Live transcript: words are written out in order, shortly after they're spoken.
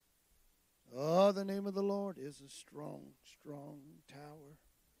the name of the Lord is a strong, strong tower.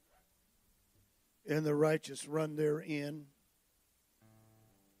 And the righteous run therein,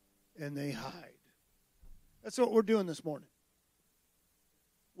 and they hide. That's what we're doing this morning.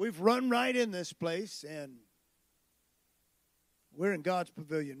 We've run right in this place, and we're in God's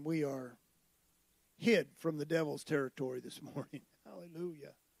pavilion. We are hid from the devil's territory this morning.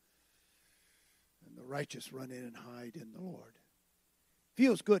 Hallelujah. And the righteous run in and hide in the Lord.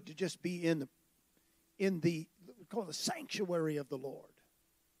 Feels good to just be in the we call it the sanctuary of the Lord.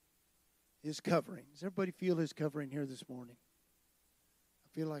 His covering. Does everybody feel His covering here this morning? I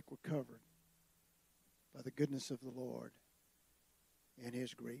feel like we're covered by the goodness of the Lord and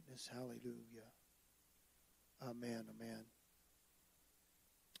His greatness. Hallelujah. Amen, amen.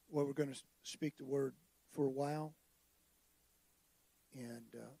 Well, we're going to speak the word for a while. And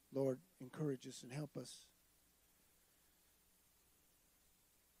Lord, encourage us and help us.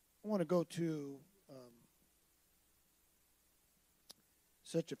 I want to go to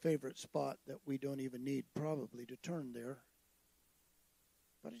such a favorite spot that we don't even need probably to turn there.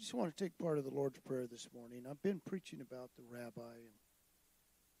 But I just want to take part of the Lord's Prayer this morning. I've been preaching about the rabbi. And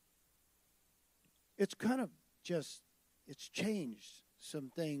it's kind of just, it's changed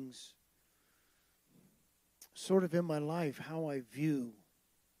some things sort of in my life, how I view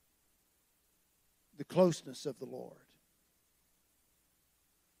the closeness of the Lord.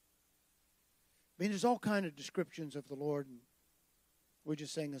 I mean, there's all kind of descriptions of the Lord, and we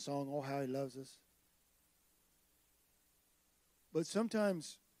just sang a song, Oh, How He Loves Us. But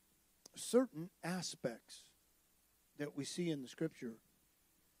sometimes certain aspects that we see in the Scripture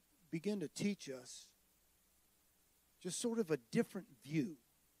begin to teach us just sort of a different view.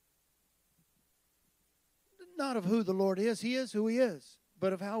 Not of who the Lord is. He is who He is.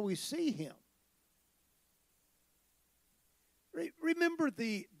 But of how we see Him. Remember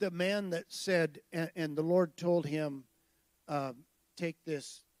the man that said, and the Lord told him, take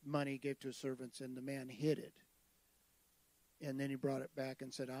this money, gave to his servants, and the man hid it. And then he brought it back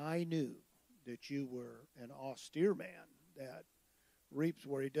and said, I knew that you were an austere man that reaps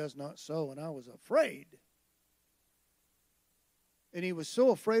where he does not sow, and I was afraid. And he was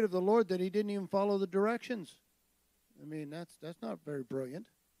so afraid of the Lord that he didn't even follow the directions. I mean, that's not very brilliant.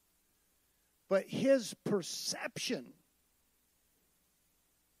 But his perception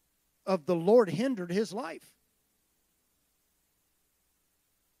of the Lord hindered his life.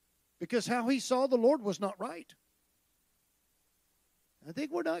 Because how he saw the Lord was not right. I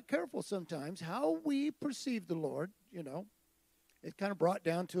think we're not careful sometimes how we perceive the Lord, you know. It kind of brought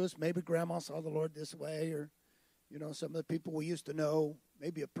down to us, maybe Grandma saw the Lord this way, or, you know, some of the people we used to know,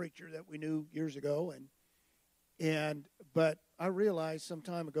 maybe a preacher that we knew years ago. But I realized some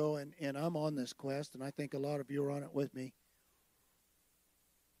time ago, and I'm on this quest, and I think a lot of you are on it with me.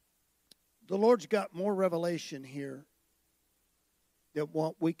 The Lord's got more revelation here than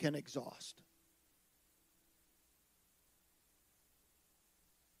what we can exhaust.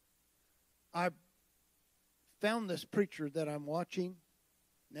 I found this preacher that I'm watching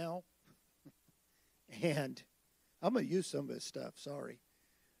now, and I'm going to use some of his stuff, sorry.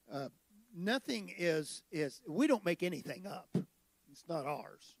 Nothing is, we don't make anything up. It's not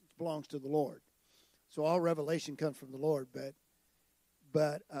ours. It belongs to the Lord. So all revelation comes from the Lord, but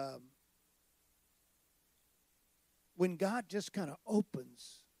when God just kind of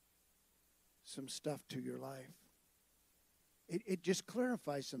opens some stuff to your life, it just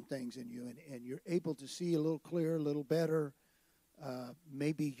clarifies some things in you, and you're able to see a little clearer, a little better.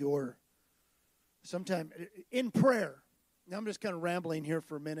 Maybe you're sometime in prayer. Now I'm just kind of rambling here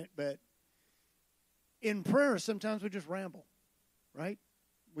for a minute, but in prayer sometimes we just ramble, right?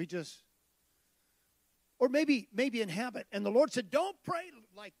 We just, or maybe in habit. And the Lord said, don't pray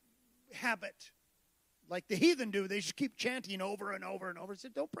like habit. Like the heathen do, they just keep chanting over and over and over. He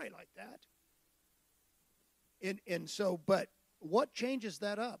said, don't pray like that. And so, but what changes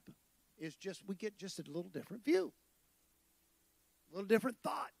that up is just, we get just a little different view. A little different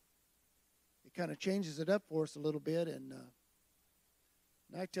thought. It kind of changes it up for us a little bit. And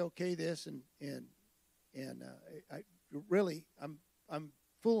I tell Kay this, and I really, I'm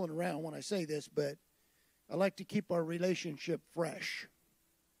fooling around when I say this, but I like to keep our relationship fresh.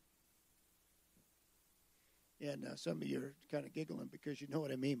 And some of you are kind of giggling because you know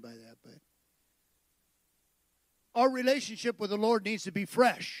what I mean by that. But our relationship with the Lord needs to be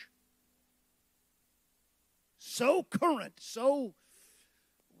fresh. So current, so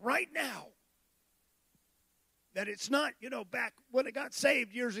right now. That it's not, you know, back when I got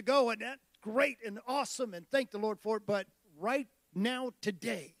saved years ago, and that's great and awesome, and thank the Lord for it. But right now,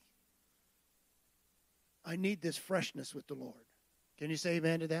 today, I need this freshness with the Lord. Can you say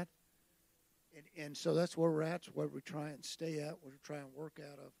amen to that? And so that's where we're at. It's where we try and stay at. Where we try and work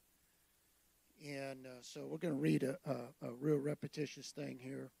out of. And so we're going to read a real repetitious thing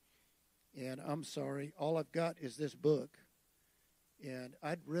here. And I'm sorry, all I've got is this book. And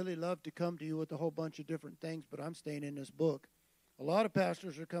I'd really love to come to you with a whole bunch of different things, but I'm staying in this book. A lot of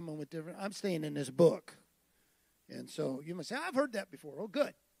pastors are coming with different. I'm staying in this book. And so you must say, I've heard that before. Oh,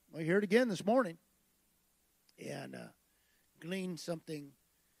 good. Well, you heard it again this morning. And glean something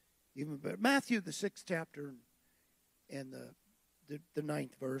even better. Matthew, the 6th chapter, and the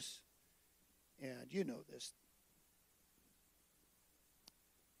 9th verse. And you know this.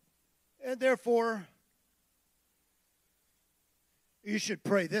 And therefore, you should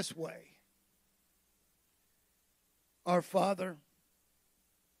pray this way. Our Father,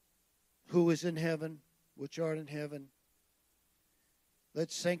 who is in heaven, which art in heaven,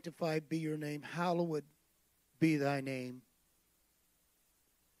 let sanctified be your name. Hallowed be thy name.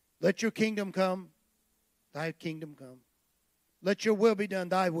 Let your kingdom come, thy kingdom come. Let your will be done,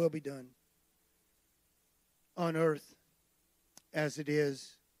 thy will be done. On earth as it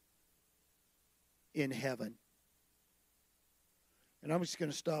is in heaven. And I'm just going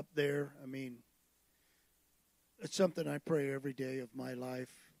to stop there. I mean, it's something I pray every day of my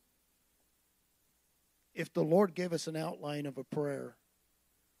life. If the Lord gave us an outline of a prayer,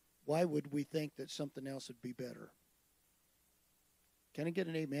 why would we think that something else would be better? Can I get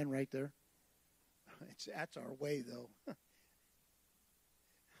an amen right there? That's our way, though.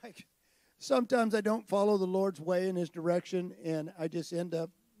 Sometimes I don't follow the Lord's way in His direction, and I just end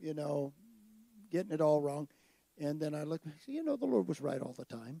up, getting it all wrong. And then I look and say, the Lord was right all the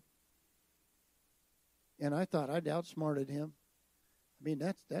time. And I thought I'd outsmarted Him. I mean,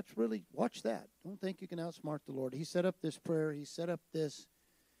 that's really, watch that. Don't think you can outsmart the Lord. He set up this prayer. He set up this.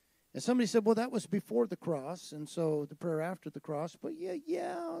 And somebody said, well, that was before the cross, and so the prayer after the cross. But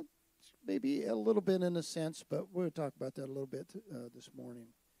yeah, maybe a little bit in a sense, but we'll talk about that a little bit this morning.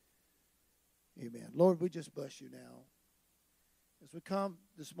 Amen. Lord, we just bless you now. As we come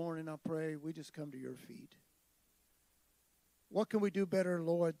this morning, I pray, we just come to your feet. What can we do better,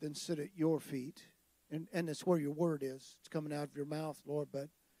 Lord, than sit at your feet? And it's where your word is. It's coming out of your mouth, Lord. But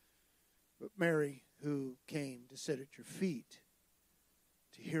Mary, who came to sit at your feet,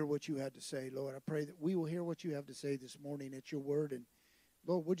 to hear what you had to say, Lord, I pray that we will hear what you have to say this morning at your word. And,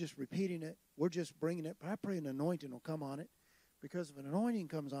 Lord, we're just repeating it. We're just bringing it. But I pray an anointing will come on it. Because if an anointing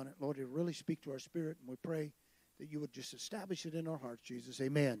comes on it, Lord, it'll really speak to our spirit. And we pray that you would just establish it in our hearts, Jesus.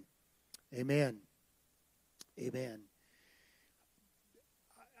 Amen. Amen. Amen.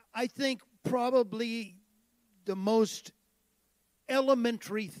 I think probably the most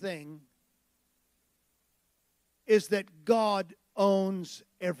elementary thing is that God owns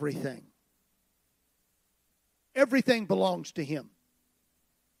everything. Everything belongs to Him.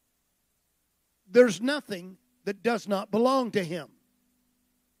 There's nothing that does not belong to Him.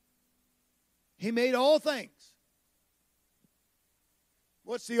 He made all things.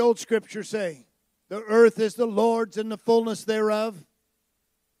 What's the old scripture say? The earth is the Lord's and the fullness thereof,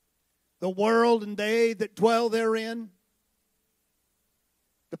 the world and they that dwell therein,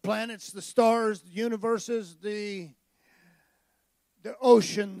 the planets, the stars, the universes, the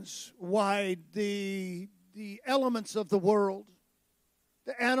oceans wide, the elements of the world,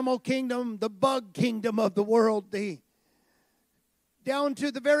 the animal kingdom, the bug kingdom of the world, down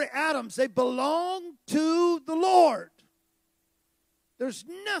to the very atoms, they belong to the Lord. There's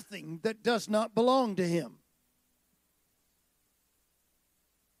nothing that does not belong to Him.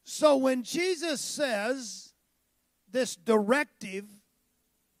 So when Jesus says this directive,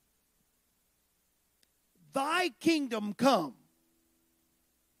 thy kingdom come,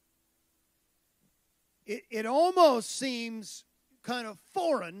 it almost seems kind of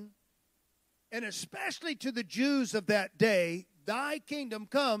foreign, and especially to the Jews of that day, thy kingdom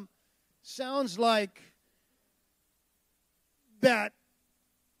come sounds like that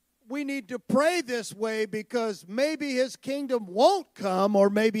we need to pray this way because maybe His kingdom won't come, or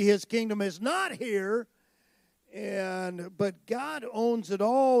maybe His kingdom is not here. But God owns it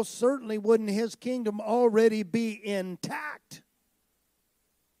all. Certainly wouldn't His kingdom already be intact?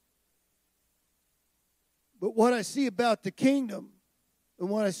 But what I see about the kingdom and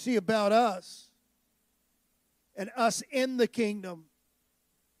what I see about us and us in the kingdom,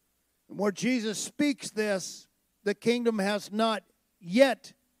 and where Jesus speaks this, the kingdom has not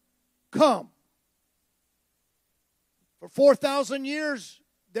yet come. For 4,000 years,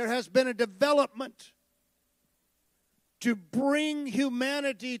 there has been a development to bring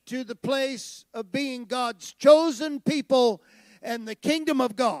humanity to the place of being God's chosen people and the kingdom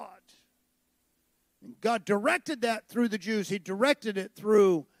of God. And God directed that through the Jews. He directed it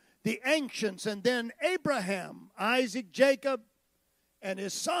through the ancients, and then Abraham, Isaac, Jacob, and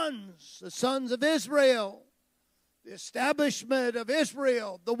his sons, the sons of Israel, the establishment of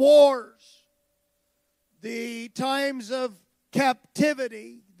Israel, the wars, the times of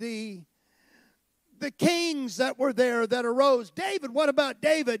captivity, the kings that were there that arose. David, what about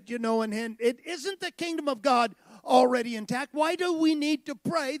David? You know, and it isn't the kingdom of God already intact. Why do we need to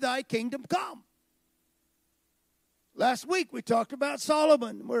pray, thy kingdom come? Last week we talked about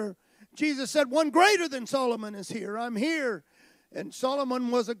Solomon, where Jesus said, one greater than Solomon is here. I'm here. And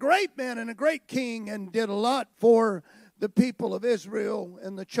Solomon was a great man and a great king and did a lot for the people of Israel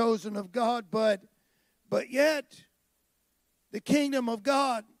and the chosen of God. But yet, the kingdom of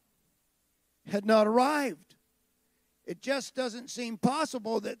God had not arrived. It just doesn't seem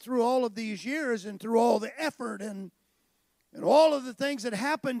possible that through all of these years and through all the effort and all of the things that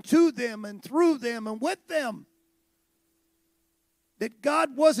happened to them and through them and with them, that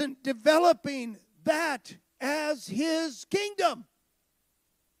God wasn't developing that as his kingdom.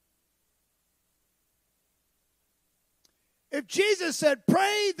 If Jesus said,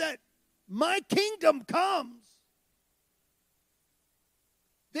 pray that my kingdom comes,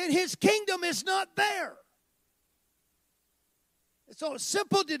 then his kingdom is not there. It's a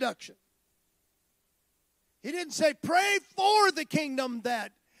simple deduction. He didn't say, pray for the kingdom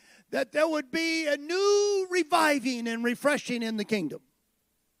that there would be a new reviving and refreshing in the kingdom.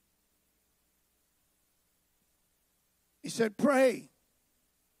 He said, pray,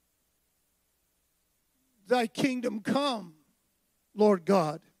 thy kingdom come, Lord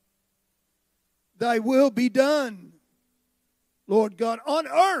God. Thy will be done, Lord God, on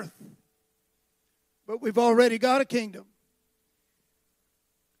earth. But we've already got a kingdom.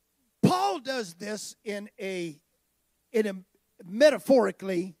 Paul does this in a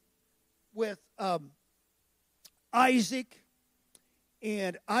metaphorically with Isaac,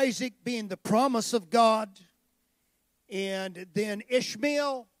 and Isaac being the promise of God, and then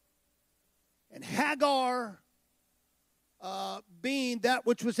Ishmael and Hagar being that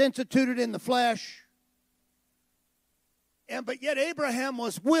which was instituted in the flesh. But yet Abraham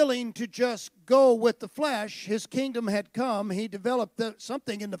was willing to just go with the flesh. His kingdom had come. He developed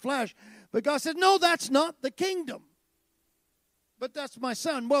something in the flesh. But God said, no, that's not the kingdom. But that's my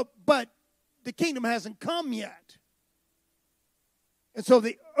son. Well, but the kingdom hasn't come yet. And so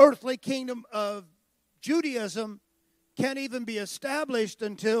the earthly kingdom of Judaism can't even be established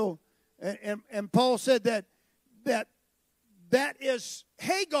until, and Paul said that is,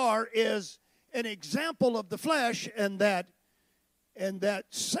 Hagar is an example of the flesh, and that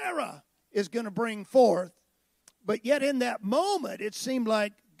Sarah is going to bring forth. But yet in that moment, it seemed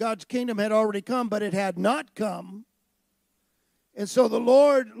like God's kingdom had already come, but it had not come. And so the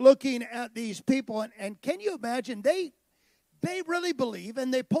Lord, looking at these people, and can you imagine, they really believe,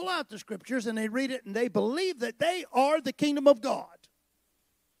 and they pull out the scriptures, and they read it, and they believe that they are the kingdom of God.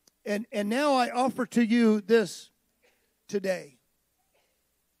 And now I offer to you this today.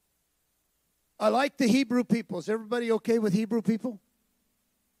 I like the Hebrew people. Is everybody okay with Hebrew people?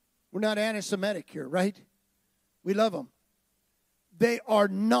 We're not anti-Semitic here, right? We love them. They are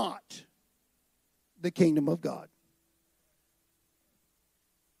not the kingdom of God.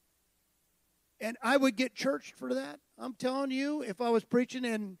 And I would get churched for that. I'm telling you, if I was preaching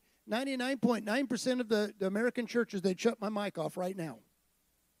in 99.9% of the American churches, they'd shut my mic off right now.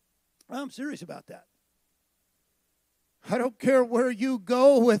 I'm serious about that. I don't care where you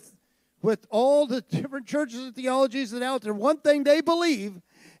go with all the different churches and theologies that are out there. One thing they believe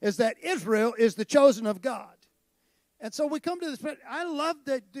is that Israel is the chosen of God. And so we come to this. I love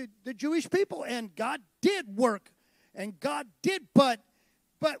the Jewish people, and God did work, and God did, but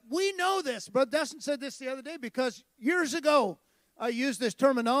we know this. Brother Dustin said this the other day, because years ago I used this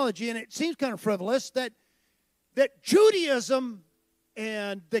terminology, and it seems kind of frivolous, that Judaism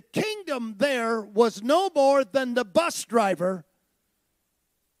and the kingdom there was no more than the bus driver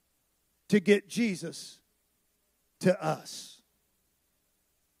to get Jesus to us.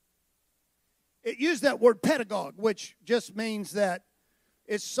 It used that word pedagogue, which just means that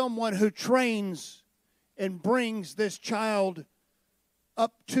it's someone who trains and brings this child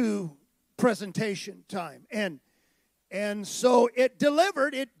up to presentation time. And so it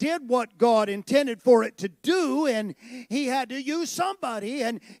delivered. It did what God intended for it to do, and he had to use somebody,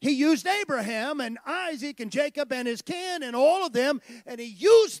 and he used Abraham and Isaac and Jacob and his kin and all of them, and he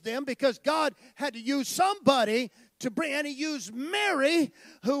used them because God had to use somebody to bring, and he used Mary,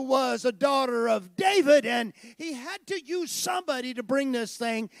 who was a daughter of David, and he had to use somebody to bring this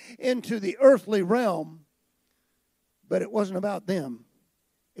thing into the earthly realm. But it wasn't about them.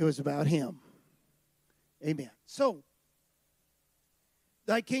 It was about him. Amen. So,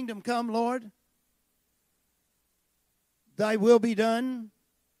 Thy kingdom come, Lord. Thy will be done.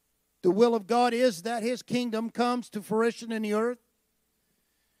 The will of God is that His kingdom comes to fruition in the earth.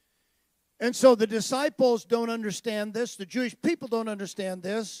 And so the disciples don't understand this. The Jewish people don't understand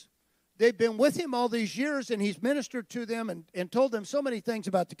this. They've been with Him all these years, and He's ministered to them and told them so many things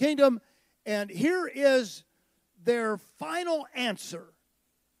about the kingdom. And here is their final answer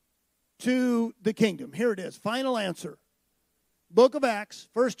to the kingdom. Here it is, final answer. Book of Acts,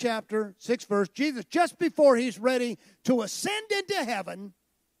 1st chapter, 6th verse. Jesus, just before He's ready to ascend into heaven,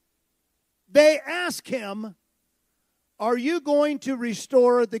 they ask Him, are you going to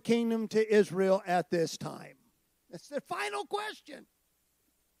restore the kingdom to Israel at this time? That's their final question.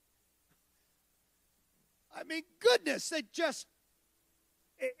 I mean, goodness, they just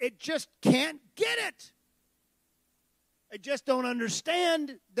can't get it. They just don't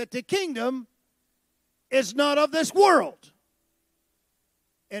understand that the kingdom is not of this world.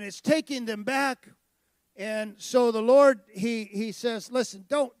 And it's taking them back. And so the Lord, He says, listen,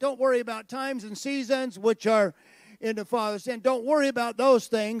 don't worry about times and seasons which are in the Father's hand. Don't worry about those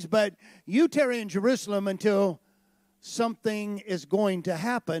things, but you tarry in Jerusalem until something is going to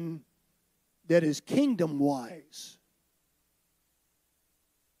happen that is kingdom-wise.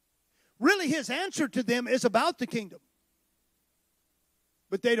 Really, His answer to them is about the kingdom.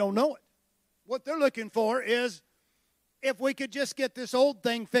 But they don't know it. What they're looking for is, if we could just get this old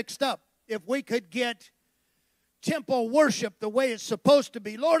thing fixed up, if we could get temple worship the way it's supposed to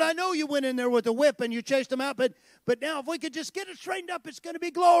be. Lord, I know you went in there with a whip and you chased them out, but now if we could just get it straightened up, it's going to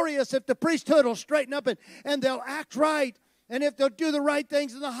be glorious. If the priesthood will straighten up and they'll act right, and if they'll do the right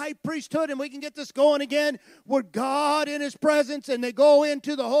things in the high priesthood, and we can get this going again with God in His presence, and they go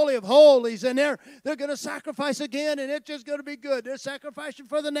into the Holy of Holies, and they're going to sacrifice again, and it's just going to be good. They're sacrificing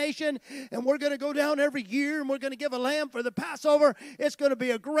for the nation, and we're going to go down every year, and we're going to give a lamb for the Passover. It's going to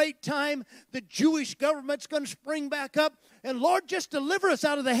be a great time. The Jewish government's going to spring back up, and Lord, just deliver us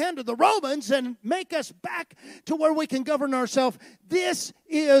out of the hand of the Romans and make us back to where we can govern ourselves. This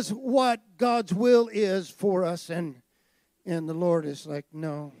is what God's will is for us, and the Lord is like,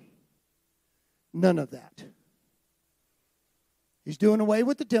 no, none of that. He's doing away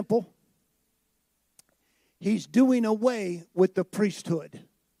with the temple. He's doing away with the priesthood.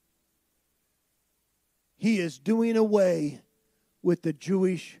 He is doing away with the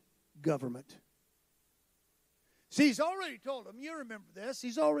Jewish government. See, He's already told them, you remember this,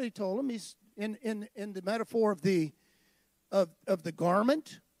 He's already told them, He's in the metaphor of the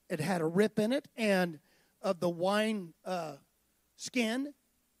garment, it had a rip in it, and of the wine skin.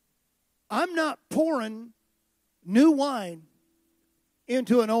 I'm not pouring new wine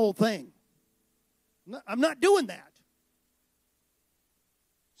into an old thing. I'm not doing that.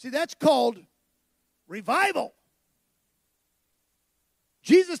 See, that's called revival.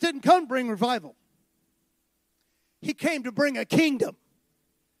 Jesus didn't come to bring revival. He came to bring a kingdom.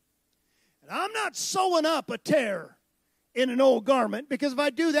 And I'm not sewing up a tear in an old garment, because if I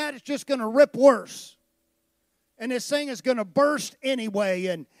do that, it's just going to rip worse. And this thing is going to burst anyway,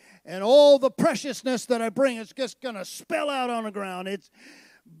 and all the preciousness that I bring is just going to spill out on the ground.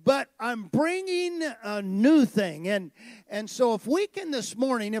 But I'm bringing a new thing. And so if we can this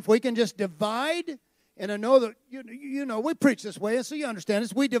morning, if we can just divide, and I know that, you know, we preach this way, so you understand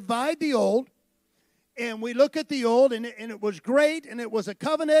this. We divide the old, and we look at the old, and it was great, and it was a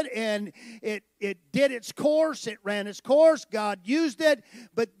covenant, and it did its course, it ran its course, God used it.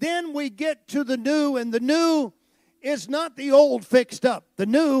 But then we get to the new, and the new is not the old fixed up. The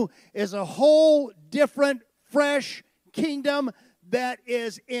new is a whole different, fresh kingdom that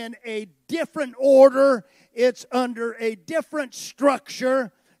is in a different order. It's under a different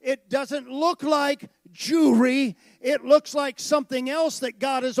structure. It doesn't look like Jewry. It looks like something else that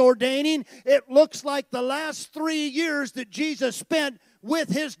God is ordaining. It looks like the last 3 years that Jesus spent with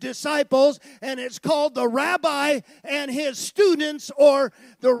His disciples, and it's called the rabbi and his students, or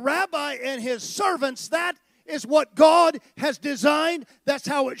the rabbi and his servants. That is what God has designed. That's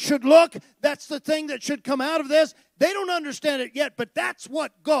how it should look. That's the thing that should come out of this. They don't understand it yet, but that's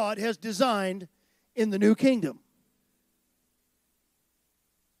what God has designed in the new kingdom.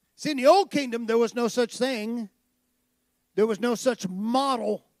 See, in the old kingdom, there was no such thing. There was no such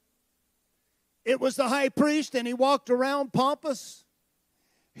model. It was the high priest, and he walked around pompous.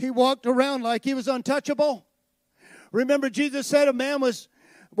 He walked around like he was untouchable. Remember, Jesus said a man was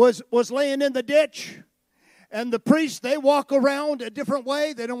laying in the ditch, and the priests, they walk around a different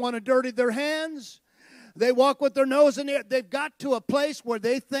way. They don't want to dirty their hands. They walk with their nose in the air. They've got to a place where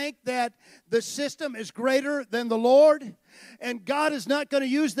they think that the system is greater than the Lord. And God is not going to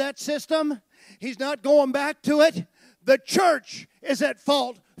use that system. He's not going back to it. the church is at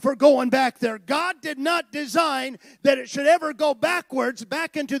fault for going back there. God did not design that it should ever go backwards,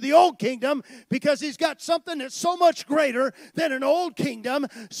 back into the old kingdom, because He's got something that's so much greater than an old kingdom.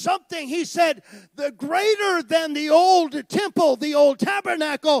 Something, He said, the greater than the old temple, the old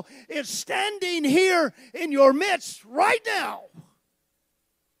tabernacle, is standing here in your midst right now.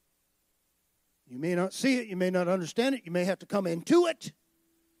 You may not see it, you may not understand it, you may have to come into it.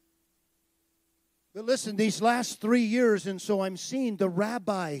 But listen, these last 3 years, and so I'm seeing the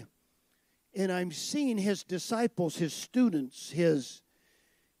rabbi, and I'm seeing his disciples, his students, his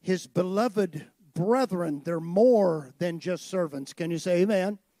beloved brethren. They're more than just servants. Can you say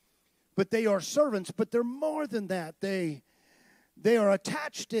amen? But they are servants, but they're more than that. They are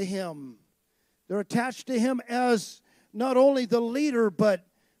attached to Him. They're attached to Him as not only the leader, but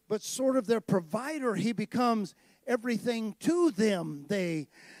sort of their provider. He becomes everything to them.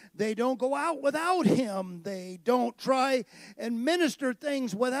 They don't go out without Him. They don't try and minister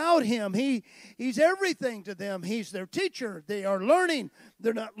things without Him. He's everything to them. He's their teacher. They are learning.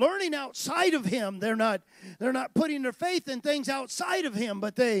 They're not learning outside of Him. They're not putting their faith in things outside of Him,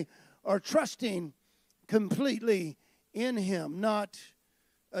 but they are trusting completely in Him, not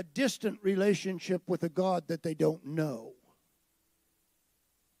a distant relationship with a God that they don't know.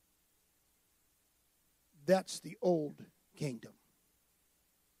 That's the old kingdom.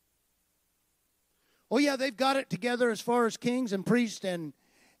 Oh, yeah, they've got it together as far as kings and priests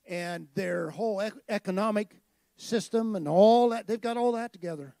and their whole economic system and all that. They've got all that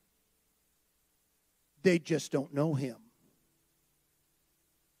together. They just don't know Him.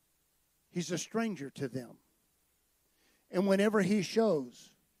 He's a stranger to them. And whenever He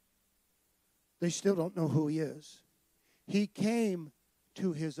shows, they still don't know who He is. He came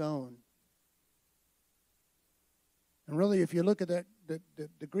to His own. And really, if you look at that,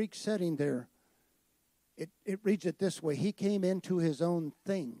 the Greek setting there, it reads it this way: He came into His own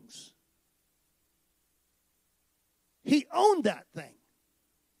things. He owned that thing.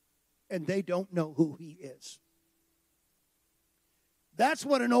 And they don't know who He is. That's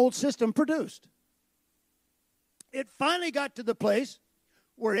what an old system produced. It finally got to the place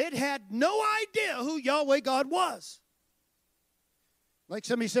where it had no idea who Yahweh God was. Like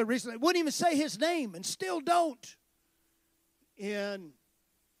somebody said recently, wouldn't even say His name and still don't. And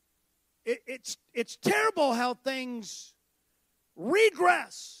it's terrible how things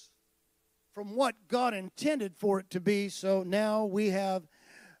regress from what God intended for it to be. So now we have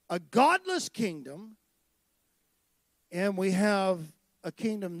a godless kingdom, and we have a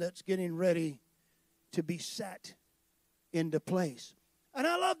kingdom that's getting ready to be set into place. And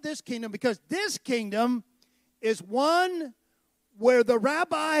I love this kingdom because this kingdom is one where the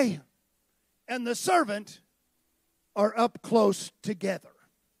rabbi and the servant are up close together.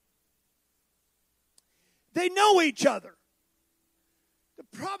 They know each other.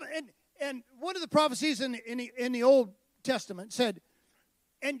 And one of the prophecies in the Old Testament said,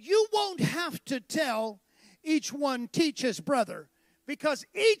 and you won't have to tell each one teach his brother, because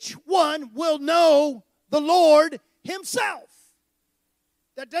each one will know the Lord Himself.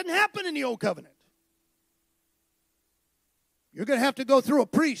 That doesn't happen in the Old Covenant. You're going to have to go through a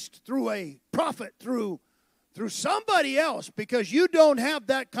priest, through a prophet, through somebody else, because you don't have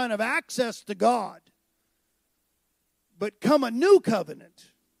that kind of access to God. But come a new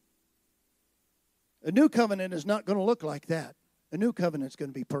covenant is not going to look like that. A new covenant is going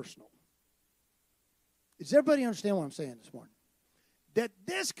to be personal. Does everybody understand what I'm saying this morning? That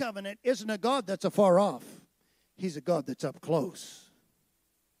this covenant isn't a God that's afar off. He's a God that's up close.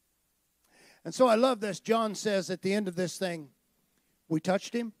 And so I love this. John says at the end of this thing, we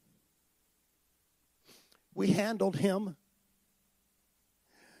touched Him. We handled Him.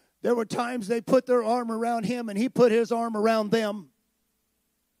 There were times they put their arm around Him and He put His arm around them.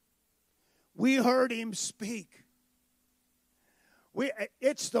 We heard Him speak.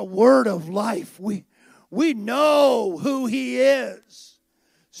 It's the word of life. We know who He is.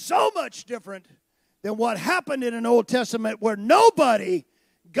 So much different than what happened in an Old Testament where nobody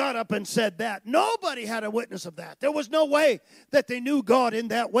got up and said that. Nobody had a witness of that. There was no way that they knew God in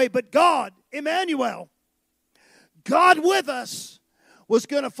that way. But God, Emmanuel, God with us, was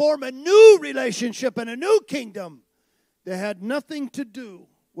going to form a new relationship and a new kingdom that had nothing to do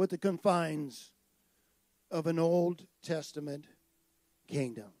with the confines of an Old Testament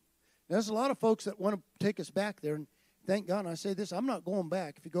kingdom. There's a lot of folks that want to take us back there, and thank God. And I say this, I'm not going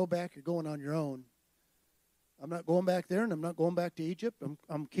back. If you go back, you're going on your own. I'm not going back there, and I'm not going back to Egypt.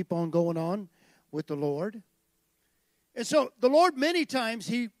 I'm keep on going on with the Lord. And so the Lord, many times,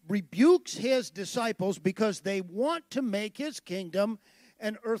 He rebukes His disciples because they want to make His kingdom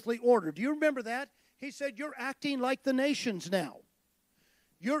an earthly order. Do you remember that? He said, you're acting like the nations now.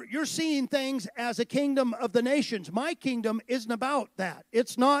 You're seeing things as a kingdom of the nations. My kingdom isn't about that.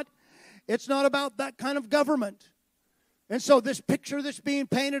 It's not about that kind of government. And so this picture that's being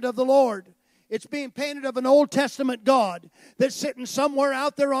painted of the Lord, it's being painted of an Old Testament God that's sitting somewhere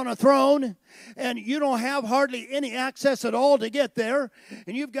out there on a throne, and you don't have hardly any access at all to get there,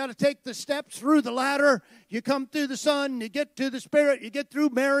 and you've got to take the steps through the ladder. You come through the Son, you get to the Spirit, you get through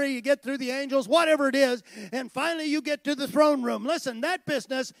Mary, you get through the angels, whatever it is, and finally you get to the throne room. Listen, that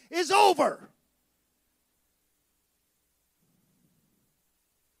business is over.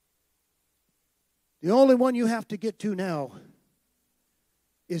 The only one you have to get to now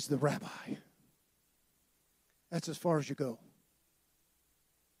is the rabbi. That's as far as you go.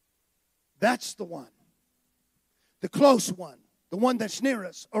 That's the one. The close one. The one that's near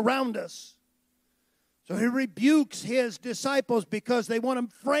us, around us. So he rebukes his disciples because they want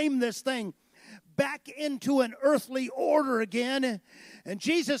to frame this thing back into an earthly order again. And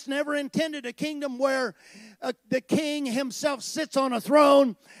Jesus never intended a kingdom where the king himself sits on a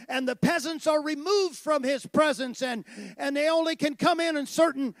throne and the peasants are removed from his presence and they only can come in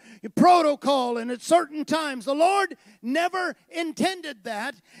certain protocol and at certain times. The Lord never intended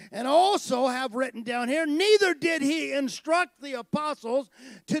that. And I also have written down here, neither did he instruct the apostles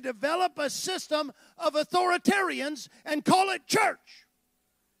to develop a system of authoritarians and call it church.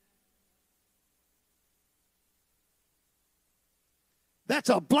 That's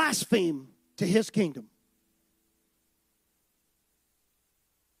a blaspheme to his kingdom.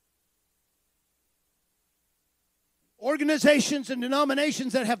 Organizations and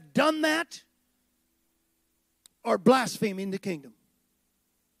denominations that have done that are blaspheming the kingdom.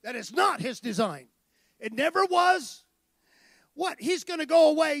 That is not his design. It never was. What? He's going to go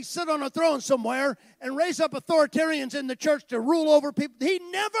away, sit on a throne somewhere, and raise up authoritarians in the church to rule over people. He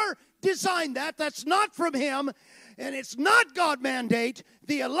never designed that. That's not from him. And it's not God mandate.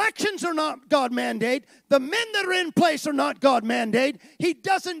 The elections are not God mandate. The men that are in place are not God mandate. He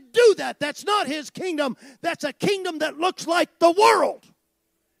doesn't do that. That's not his kingdom. That's a kingdom that looks like the world.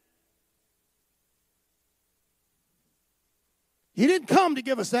 He didn't come to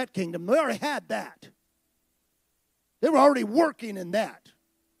give us that kingdom. We already had that. They were already working in that.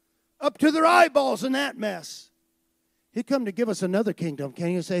 Up to their eyeballs in that mess. He come to give us another kingdom.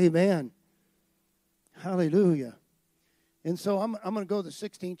 Can you say amen? Hallelujah. And so I'm going to go to the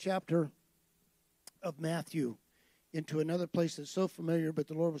 16th chapter of Matthew into another place that's so familiar, but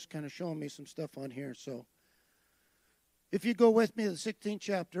the Lord was kind of showing me some stuff on here. So if you go with me to the 16th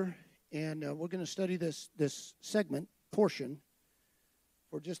chapter, and we're going to study this segment, portion,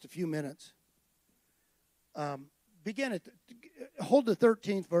 for just a few minutes. Begin at, hold the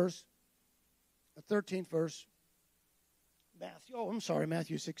 13th verse. The 13th verse.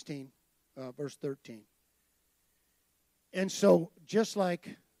 Matthew 16, verse 13. And so, just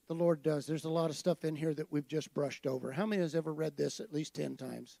like the Lord does, there's a lot of stuff in here that we've just brushed over. How many has ever read this at least 10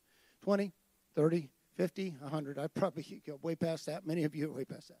 times? 20, 30, 50, 100? I probably go way past that. Many of you are way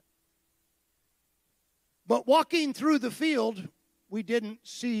past that. But walking through the field, we didn't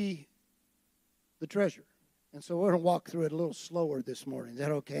see the treasure. And so we're going to walk through it a little slower this morning. Is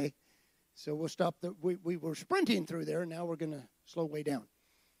that okay? So we'll stop. We were sprinting through there, and now we're going to slow way down.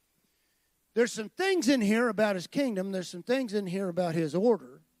 There's some things in here about his kingdom. There's some things in here about his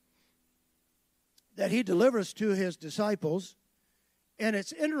order that he delivers to his disciples. And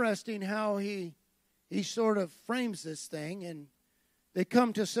it's interesting how he sort of frames this thing. And they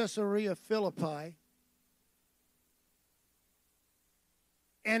come to Caesarea Philippi.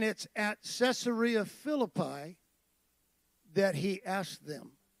 And it's at Caesarea Philippi that he asked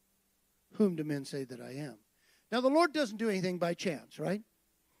them, whom do men say that I am? Now, the Lord doesn't do anything by chance, right?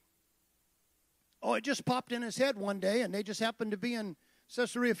 Oh, it just popped in his head one day, and they just happened to be in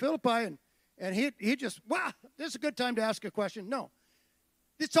Caesarea Philippi, and he just, wow, this is a good time to ask a question. No,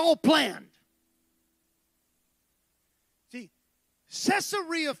 it's all planned. See,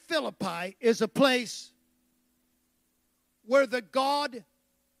 Caesarea Philippi is a place where the god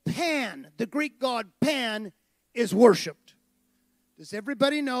Pan, the Greek god Pan, is worshipped. Does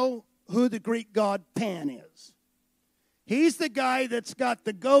everybody know who the Greek god Pan is? He's the guy that's got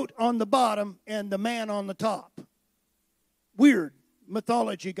the goat on the bottom and the man on the top. Weird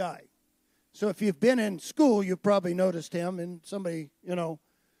mythology guy. So if you've been in school, you've probably noticed him, and somebody,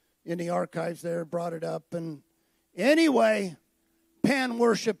 in the archives there brought it up. And anyway, Pan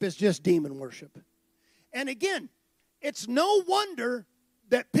worship is just demon worship. And again, it's no wonder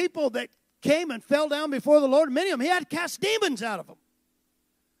that people that came and fell down before the Lord, many of them, he had to cast demons out of them.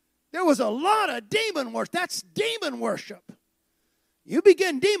 There was a lot of demon worship. That's demon worship. You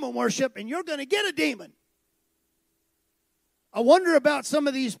begin demon worship and you're going to get a demon. I wonder about some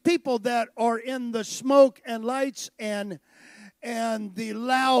of these people that are in the smoke and lights and the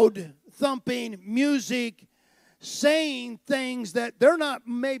loud thumping music, saying things that they're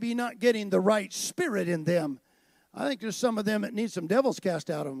maybe not getting the right spirit in them. I think there's some of them that need some devils cast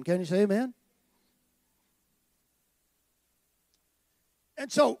out of them. Can you say amen? And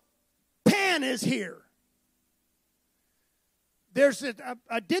so, Pan is here.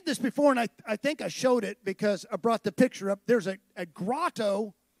 I did this before, and I think I showed it because I brought the picture up. There's a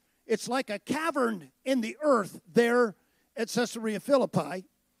grotto. It's like a cavern in the earth there at Caesarea Philippi,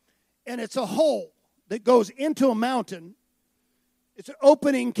 and it's a hole that goes into a mountain. It's an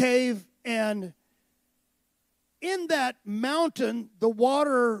opening cave, and in that mountain, the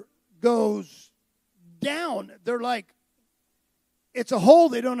water goes down. They're like, it's a hole.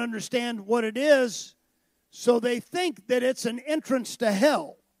 They don't understand what it is. So they think that it's an entrance to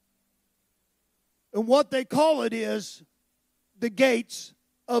hell. And what they call it is the gates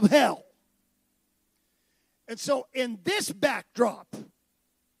of hell. And so in this backdrop,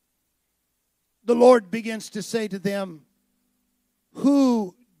 the Lord begins to say to them,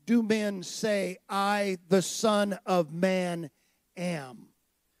 who do men say I, the Son of Man, am?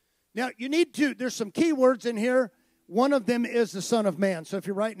 Now, there's some key words in here. One of them is the Son of Man. So if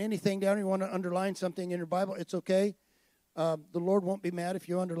you're writing anything down, you want to underline something in your Bible, it's okay. The Lord won't be mad if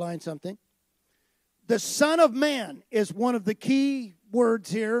you underline something. The Son of Man is one of the key words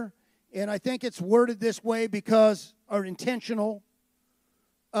here, and I think it's worded this way because are intentional.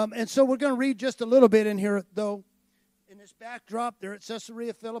 And so we're going to read just a little bit in here, though. In this backdrop, they're at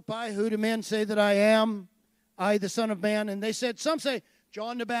Caesarea Philippi. Who do men say that I am? I, the Son of Man. And they said, some say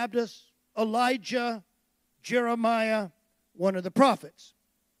John the Baptist, Elijah, Jeremiah, one of the prophets.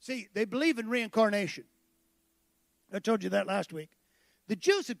 See, they believe in reincarnation. I told you that last week. The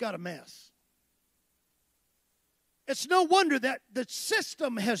Jews have got a mess. It's no wonder that the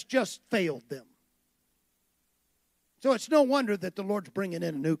system has just failed them. So it's no wonder that the Lord's bringing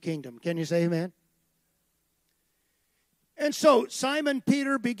in a new kingdom. Can you say amen? And so Simon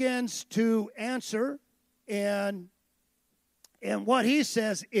Peter begins to answer, and what he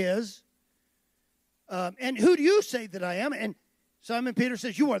says is, and who do you say that I am? And Simon Peter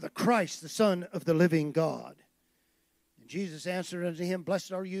says, you are the Christ, the Son of the living God. And Jesus answered unto him,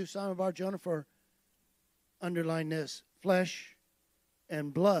 blessed are you, Simon Bar-Jonah, for, underline this, flesh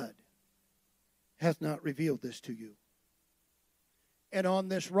and blood hath not revealed this to you. And on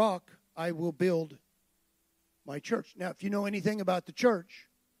this rock I will build my church. Now, if you know anything about the church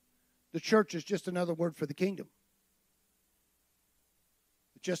is just another word for the kingdom.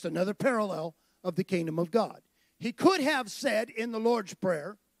 It's just another parallel of the kingdom of God. He could have said in the Lord's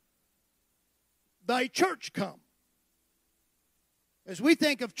Prayer, thy church come. As we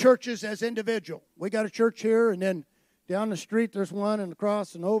think of churches as individual, we got a church here, and then down the street there's one, and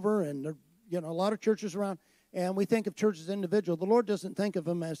across and over, and there, a lot of churches around, and we think of churches as individual. The Lord doesn't think of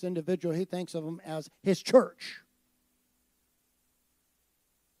them as individual. He thinks of them as his church.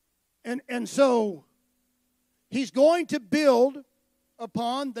 And so he's going to build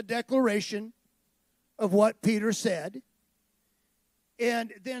upon the declaration of what Peter said.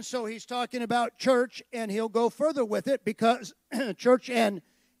 And then so he's talking about church, and he'll go further with it because church and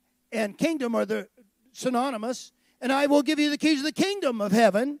kingdom are the synonymous. And I will give you the keys of the kingdom of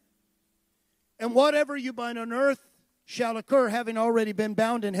heaven. And whatever you bind on earth shall occur, having already been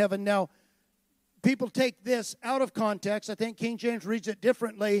bound in heaven. Now, people take this out of context. I think King James reads it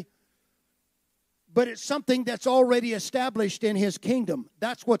differently. But it's something that's already established in his kingdom.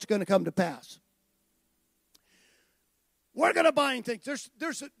 That's what's going to come to pass. We're going to bind things.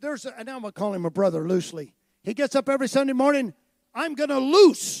 And I'm going to call him a brother loosely. He gets up every Sunday morning. I'm going to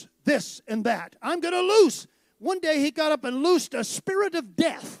loose this and that. I'm going to loose. One day he got up and loosed a spirit of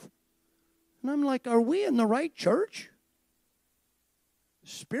death. And I'm like, are we in the right church?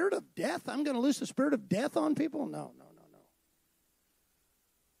 Spirit of death? I'm going to loose the spirit of death on people? No.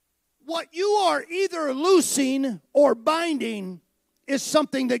 What you are either loosing or binding is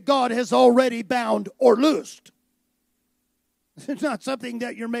something that God has already bound or loosed. It's not something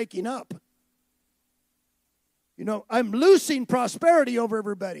that you're making up. I'm loosing prosperity over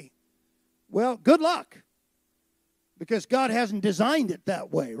everybody. Well, good luck. Because God hasn't designed it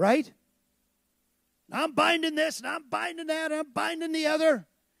that way, right? I'm binding this, and I'm binding that, and I'm binding the other.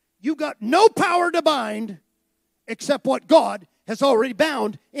 You got no power to bind except what God has already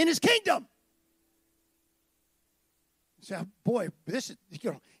bound in his kingdom. So, boy, this is,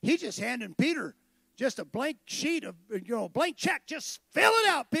 he's just handing Peter just a blank sheet of, blank check. Just fill it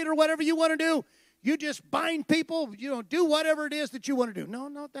out, Peter, whatever you want to do. You just bind people, do whatever it is that you want to do.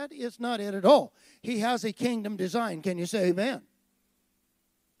 No, that is not it at all. He has a kingdom design. Can you say amen?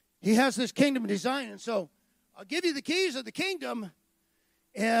 He has this kingdom design, and so I'll give you the keys of the kingdom.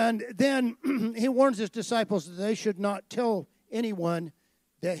 And then he warns his disciples that they should not tell anyone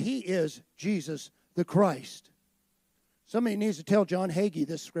that he is Jesus the Christ. Somebody needs to tell John Hagee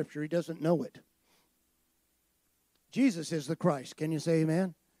this scripture. He doesn't know it. Jesus is the Christ. Can you say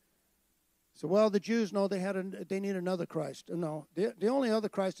amen? So, well, the Jews know they need another Christ. No, the only other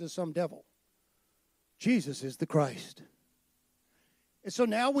Christ is some devil. Jesus is the Christ. And so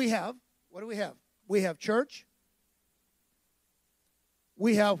now we have, what do we have? We have church.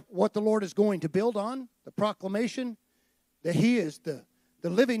 We have what the Lord is going to build on, the proclamation that he is the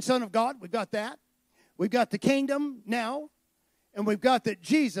living Son of God. We've got that. We've got the kingdom now. And we've got that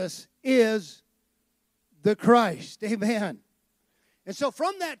Jesus is the Christ. Amen. And so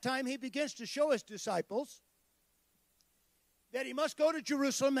from that time, he begins to show his disciples that he must go to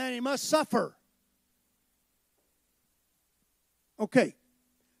Jerusalem and he must suffer. Okay.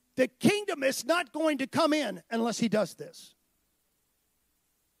 The kingdom is not going to come in unless he does this.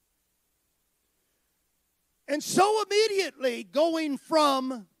 And so immediately going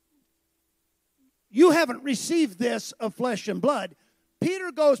from, you haven't received this of flesh and blood,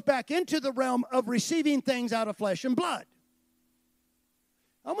 Peter goes back into the realm of receiving things out of flesh and blood.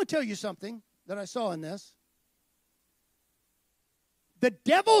 I'm going to tell you something that I saw in this. The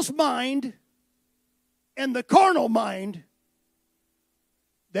devil's mind and the carnal mind,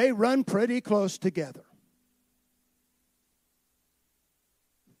 they run pretty close together.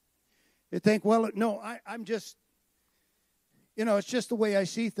 You think, well, no, I'm just, it's just the way I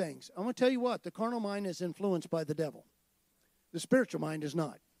see things. I'm going to tell you what, the carnal mind is influenced by the devil. The spiritual mind is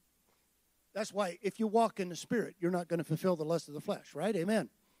not. That's why if you walk in the Spirit, you're not going to fulfill the lust of the flesh, right? Amen.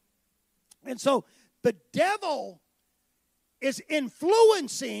 And so the devil is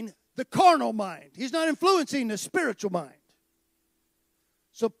influencing the carnal mind. He's not influencing the spiritual mind.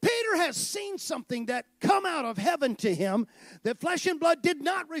 So Peter has seen something that come out of heaven to him that flesh and blood did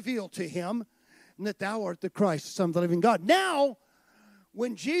not reveal to him, and that thou art the Christ, the Son of the living God. Now,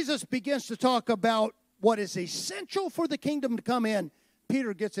 when Jesus begins to talk about what is essential for the kingdom to come in,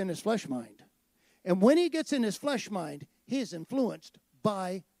 Peter gets in his flesh mind. And when he gets in his flesh mind, he is influenced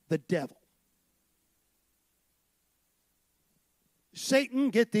by the devil. Satan,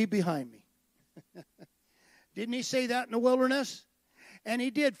 get thee behind me. Didn't he say that in the wilderness? And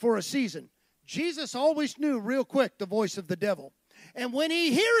he did for a season. Jesus always knew real quick the voice of the devil. And when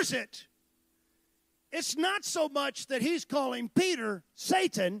he hears it, it's not so much that he's calling Peter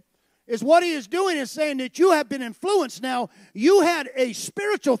Satan. Is what he is doing is saying that you have been influenced now. You had a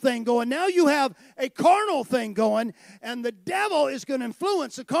spiritual thing going. Now you have a carnal thing going. And the devil is going to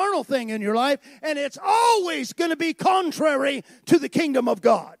influence the carnal thing in your life. And it's always going to be contrary to the kingdom of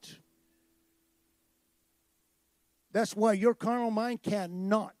God. That's why your carnal mind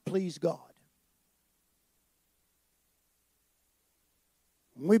cannot please God.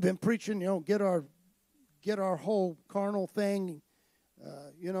 We've been preaching, get our whole carnal thing,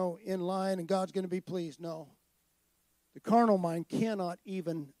 in line, and God's going to be pleased. No. The carnal mind cannot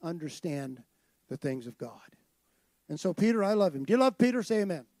even understand the things of God. And so, Peter, I love him. Do you love Peter? Say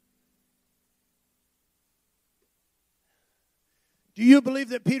amen. Do you believe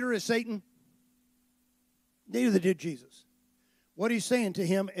that Peter is Satan? Neither did Jesus. What he's saying to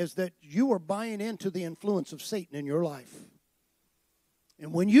him is that you are buying into the influence of Satan in your life.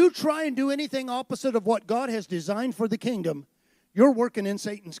 And when you try and do anything opposite of what God has designed for the kingdom, you're working in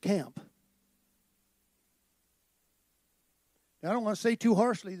Satan's camp. Now, I don't want to say too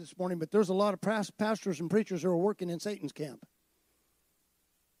harshly this morning, but there's a lot of pastors and preachers who are working in Satan's camp.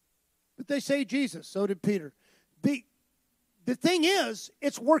 But they say Jesus, so did Peter. The thing is,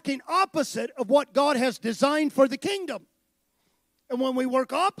 it's working opposite of what God has designed for the kingdom. And when we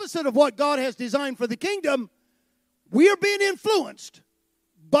work opposite of what God has designed for the kingdom, we are being influenced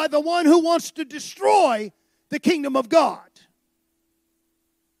by the one who wants to destroy the kingdom of God.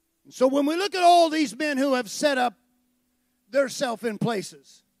 And so when we look at all these men who have set up their self in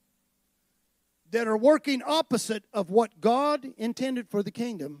places that are working opposite of what God intended for the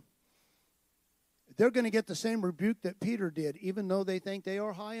kingdom, they're going to get the same rebuke that Peter did. Even though they think they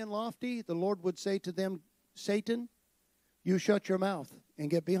are high and lofty, the Lord would say to them, Satan, you shut your mouth and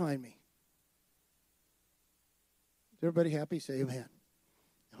get behind me. Is everybody happy? Say amen.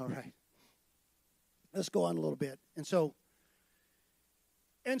 All right. Let's go on a little bit. And so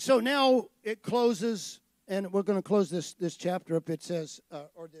now it closes, and we're going to close this chapter up. It says,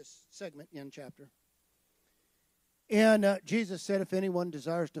 or this segment in chapter. And Jesus said, if anyone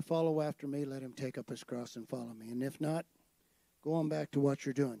desires to follow after me, let him take up his cross and follow me. And if not, go on back to what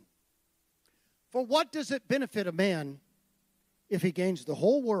you're doing. For what does it benefit a man if he gains the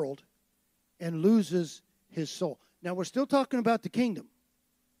whole world and loses his soul? Now, we're still talking about the kingdom.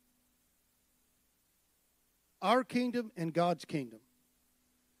 Our kingdom and God's kingdom.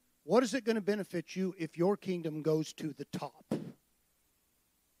 What is it going to benefit you if your kingdom goes to the top?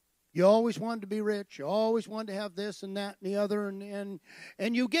 You always wanted to be rich. You always wanted to have this and that and the other, and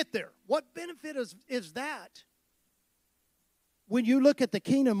you get there. What benefit is that when you look at the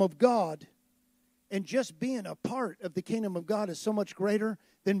kingdom of God, and just being a part of the kingdom of God is so much greater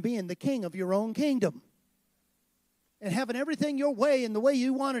than being the king of your own kingdom? And having everything your way and the way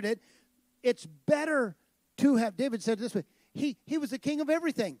you wanted it, it's better to have, David said it this way, he was the king of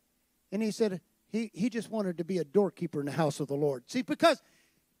everything. And he said he just wanted to be a doorkeeper in the house of the Lord. See, because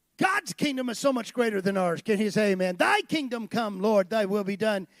God's kingdom is so much greater than ours. Can he say amen? Thy kingdom come, Lord, thy will be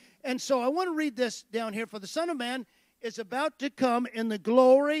done. And so I want to read this down here. For the Son of Man is about to come in the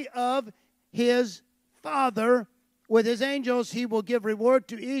glory of his Father. With his angels he will give reward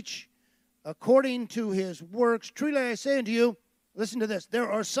to each according to his works. Truly I say unto you, listen to this,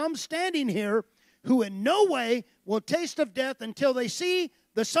 there are some standing here who in no way will taste of death until they see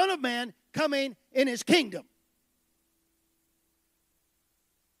the Son of Man coming in his kingdom.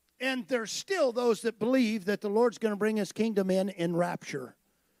 And there's still those that believe that the Lord's going to bring his kingdom in rapture.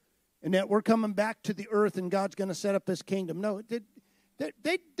 And that we're coming back to the earth and God's going to set up his kingdom. No,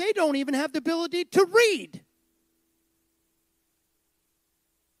 they don't even have the ability to read.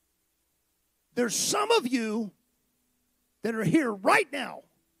 There's some of you that are here right now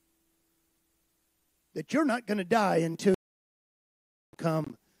that you're not going to die until you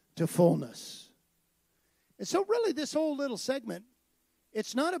come to fullness. And so really this whole little segment,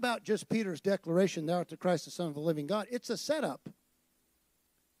 it's not about just Peter's declaration, thou art the Christ, the Son of the living God. It's a setup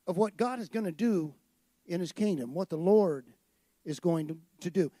of what God is going to do in his kingdom, what the Lord is going to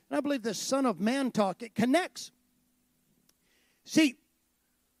do. And I believe this Son of Man talk, it connects. See,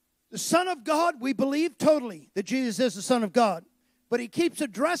 the Son of God, we believe totally that Jesus is the Son of God. But he keeps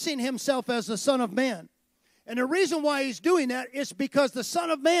addressing himself as the Son of Man. And the reason why he's doing that is because the Son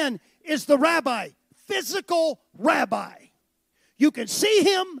of Man is the rabbi, physical rabbi. You can see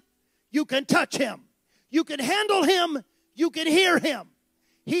him, you can touch him, you can handle him, you can hear him.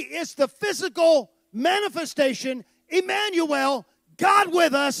 He is the physical manifestation, Emmanuel, God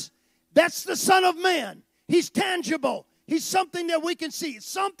with us. That's the Son of Man. He's tangible. He's something that we can see,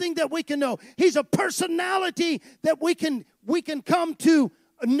 something that we can know. He's a personality that we can come to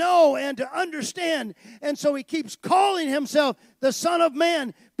know and to understand. And so he keeps calling himself the Son of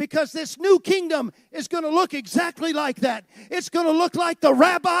Man because this new kingdom is going to look exactly like that. It's going to look like the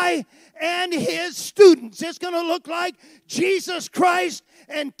rabbi and his students. It's going to look like Jesus Christ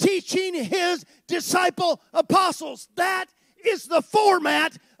and teaching his disciple apostles. That is the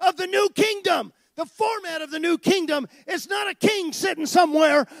format of the new kingdom. The format of the new kingdom is not a king sitting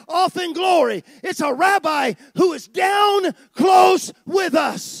somewhere off in glory. It's a rabbi who is down close with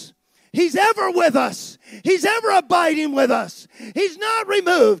us. He's ever with us. He's ever abiding with us. He's not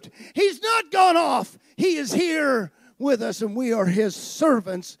removed. He's not gone off. He is here with us, and we are his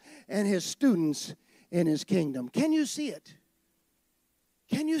servants and his students in his kingdom. Can you see it?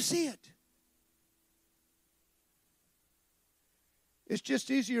 Can you see it? It's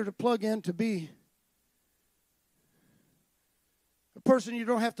just easier to plug in to be a person you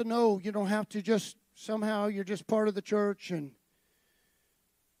don't have to know. You don't have to just somehow, you're just part of the church.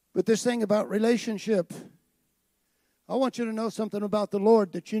 But this thing about relationship, I want you to know something about the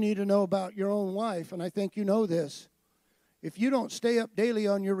Lord that you need to know about your own life, and I think you know this. If you don't stay up daily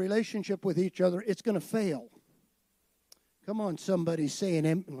on your relationship with each other, it's going to fail. Come on, somebody say an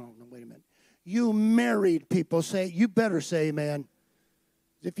amen. No, wait a minute. You married people, you better say amen.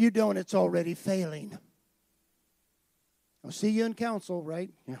 If you don't, it's already failing. I'll see you in council, right?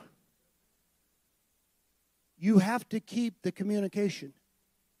 Yeah. You have to keep the communication.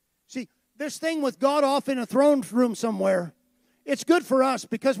 See, this thing with God off in a throne room somewhere, it's good for us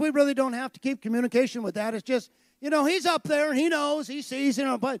because we really don't have to keep communication with that. It's just, he's up there and he knows, he sees,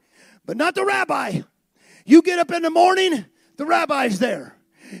 but not the rabbi. You get up in the morning, the rabbi's there.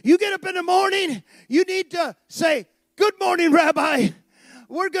 You get up in the morning, you need to say, good morning, Rabbi.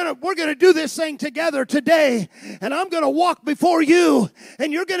 we're gonna do this thing together today, and I'm gonna walk before you,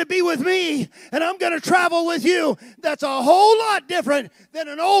 and you're gonna be with me, and I'm gonna travel with you. That's a whole lot different than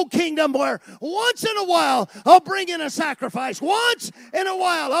an old kingdom where once in a while I'll bring in a sacrifice. Once in a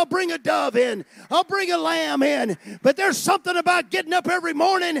while I'll bring a dove in. I'll bring a lamb in. But there's something about getting up every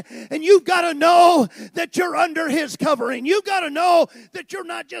morning, and you've got to know that you're under His covering. You've got to know that you're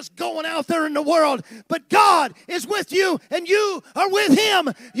not just going out there in the world, but God is with you, and you are with Him.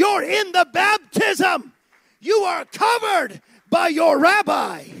 You're in the baptism. You are covered by your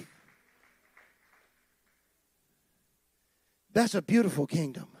rabbi. That's a beautiful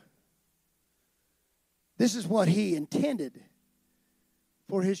kingdom. This is what He intended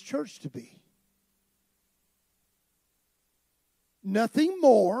for His church to be. Nothing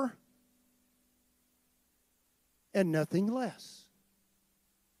more and nothing less.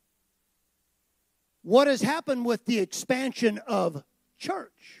 What has happened with the expansion of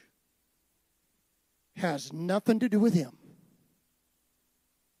church has nothing to do with Him.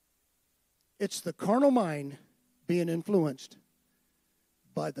 It's the carnal mind being influenced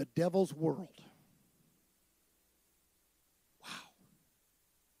by the devil's world. Wow.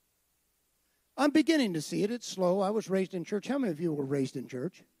 I'm beginning to see it. It's slow. I was raised in church. How many of you were raised in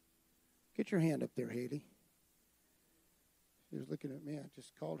church? Get your hand up there, Haley. She was looking at me. I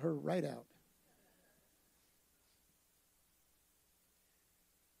just called her right out.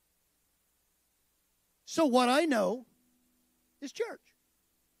 So what I know is church.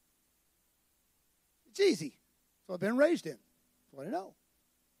 It's easy. So I've been raised in. That's what I know.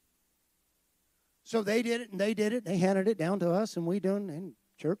 So they did it, and they did it. They handed it down to us, and we done in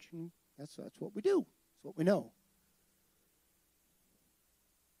church, and that's what we do. That's what we know.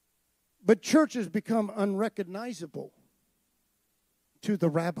 But church has become unrecognizable to the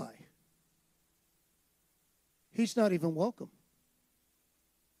rabbi. He's not even welcome.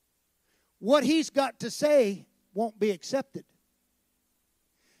 What he's got to say won't be accepted.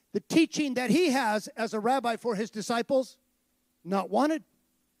 The teaching that he has as a rabbi for his disciples, not wanted.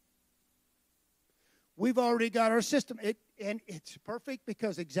 We've already got our system. And it's perfect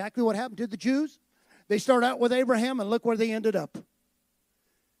because exactly what happened to the Jews. They start out with Abraham, and look where they ended up.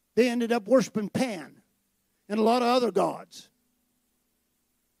 They ended up worshiping Pan and a lot of other gods.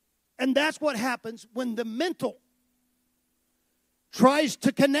 And that's what happens when the mental tries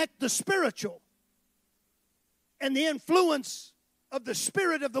to connect the spiritual, and the influence of the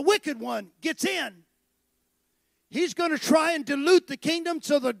spirit of the wicked one gets in. He's going to try and dilute the kingdom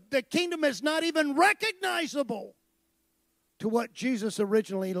so the kingdom is not even recognizable to what Jesus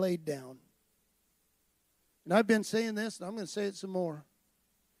originally laid down. And I've been saying this, and I'm going to say it some more.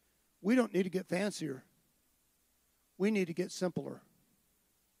 We don't need to get fancier. We need to get simpler.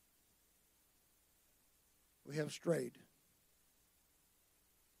 We have strayed.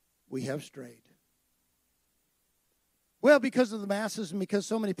 We have strayed. Well, because of the masses and because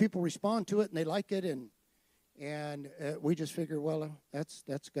so many people respond to it and they like it, and we just figure, well,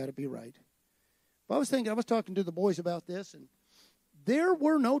 that's got to be right. But I was talking to the boys about this, and there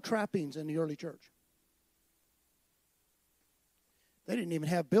were no trappings in the early church. They didn't even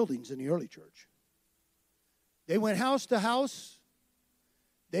have buildings in the early church. They went house to house.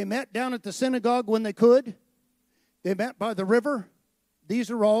 They met down at the synagogue when they could. They met by the river.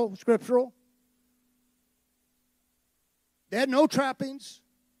 These are all scriptural. They had no trappings.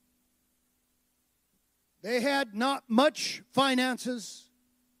 They had not much finances.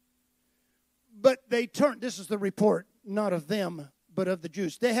 But they turned, this is the report, not of them, but of the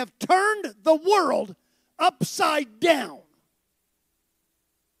Jews. They have turned the world upside down.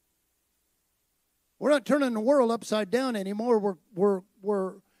 We're not turning the world upside down anymore.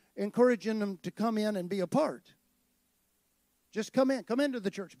 We're encouraging them to come in and be a part. Just come in. Come into the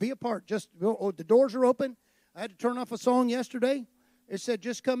church. Be a part. The doors are open. I had to turn off a song yesterday. It said,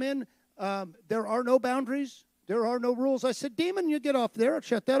 just come in. There are no boundaries. There are no rules. I said, demon, you get off there. I'll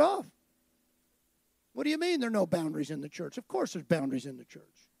shut that off. What do you mean there are no boundaries in the church? Of course there's boundaries in the church.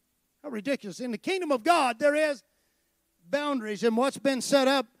 How ridiculous. In the kingdom of God, there is boundaries in what's been set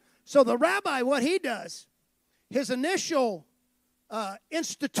up. So the rabbi, what he does, his initial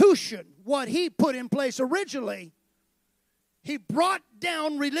institution, what he put in place originally, he brought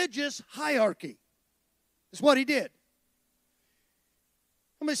down religious hierarchy. That's what he did.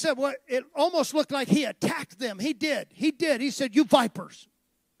 Somebody said, well, it almost looked like he attacked them. He did. He said, you vipers.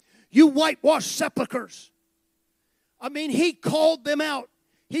 You whitewashed sepulchres. I mean, he called them out.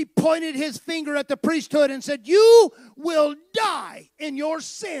 He pointed his finger at the priesthood and said, you will die in your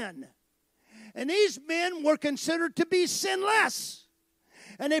sin. And these men were considered to be sinless.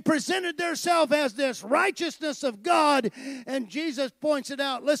 and they presented themselves as this righteousness of God. And Jesus points it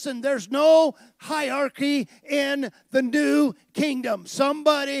out. Listen, there's no hierarchy in the new kingdom.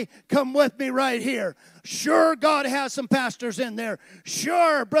 Somebody come with me right here. Sure, God has some pastors in there.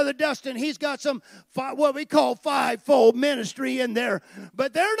 Sure, Brother Dustin, he's got some what we call fivefold ministry in there.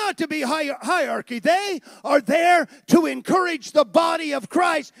 But they're not to be hierarchy. They are there to encourage the body of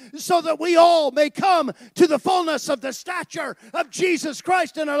Christ so that we all may come to the fullness of the stature of Jesus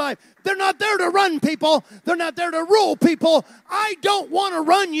Christ in our life. They're not there to run people. They're not there to rule people. I don't want to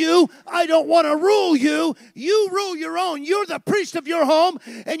run you. I don't want to rule you. You rule your own. You're the priest of your home,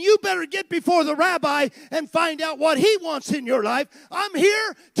 and you better get before the rabbi and find out what he wants in your life. I'm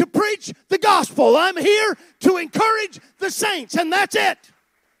here to preach the gospel. I'm here to encourage the saints, and that's it.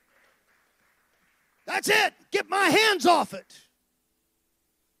 That's it. Get my hands off it.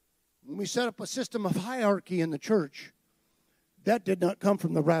 When we set up a system of hierarchy in the church, that did not come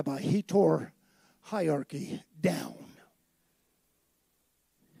from the rabbi. He tore hierarchy down.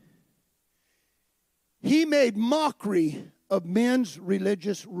 He made mockery of men's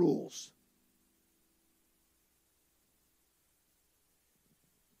religious rules.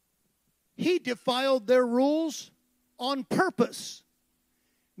 He defiled their rules on purpose,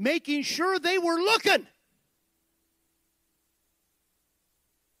 making sure they were looking.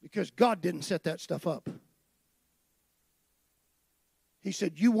 Because God didn't set that stuff up. He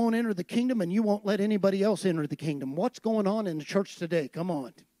said, you won't enter the kingdom and you won't let anybody else enter the kingdom. What's going on in the church today? Come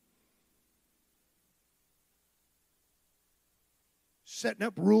on. Setting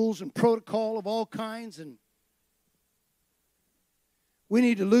up rules and protocol of all kinds, and we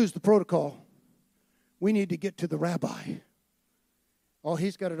need to lose the protocol. We need to get to the rabbi. Oh,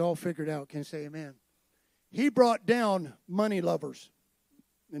 he's got it all figured out. Can you say amen? He brought down money lovers,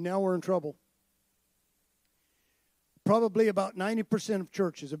 and now we're in trouble. Probably about 90% of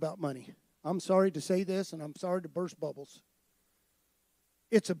church is about money. I'm sorry to say this, and I'm sorry to burst bubbles.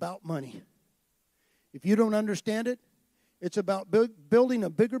 It's about money. If you don't understand it, it's about building a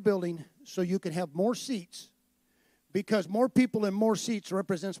bigger building so you can have more seats, because more people and more seats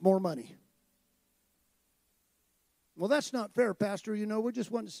represents more money. Well, that's not fair, Pastor. You know, we're just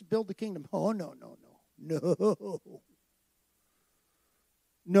wanting to build the kingdom. Oh, no.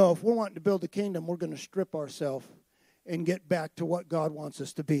 No, if we're wanting to build the kingdom, we're going to strip ourselves and get back to what God wants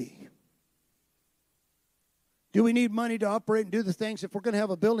us to be. Do we need money to operate and do the things? If we're going to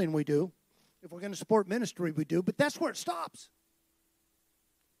have a building, we do. If we're going to support ministry, we do. But that's where it stops.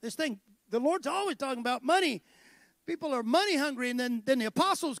 This thing, the Lord's always talking about money. People are money hungry, and then the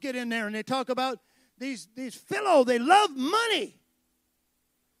apostles get in there and they talk about these philo, they love money.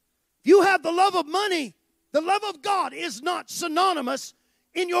 If you have the love of money, the love of God is not synonymous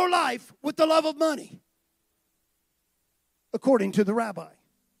in your life with the love of money, according to the rabbi.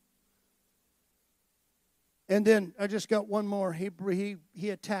 And then I just got one more. He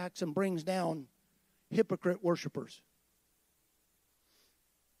attacks and brings down hypocrite worshipers.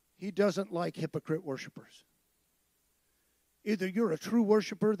 He doesn't like hypocrite worshipers. Either you're a true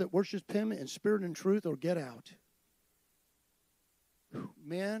worshiper that worships him in spirit and truth, or get out.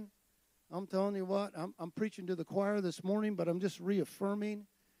 Man, I'm telling you what, I'm preaching to the choir this morning, but I'm just reaffirming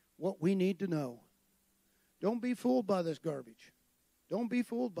what we need to know. Don't be fooled by this garbage. Don't be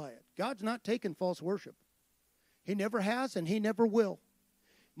fooled by it. God's not taking false worship. He never has, and he never will.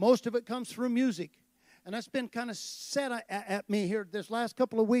 Most of it comes through music. And that's been kind of set at me here this last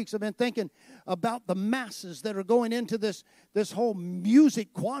couple of weeks. I've been thinking about the masses that are going into this whole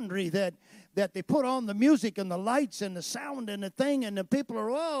music quandary that they put on the music and the lights and the sound and the thing, and the people are,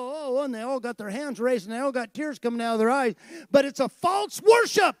 oh, and they all got their hands raised and they all got tears coming out of their eyes. But it's a false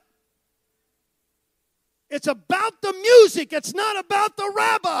worship. It's about the music. It's not about the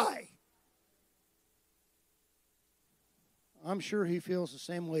rabbi. I'm sure he feels the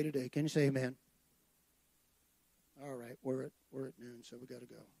same way today. Can you say amen? All right, we're at noon, so we got to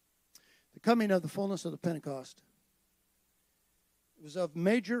go. The coming of the fullness of the Pentecost was of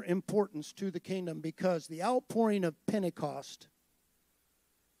major importance to the kingdom, because the outpouring of Pentecost.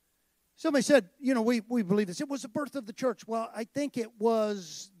 Somebody said, we believe this. It was the birth of the church. Well, I think it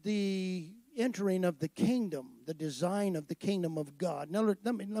was the entering of the kingdom, the design of the kingdom of God. Now,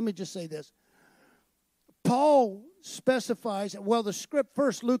 let me just say this. Paul specifies, the script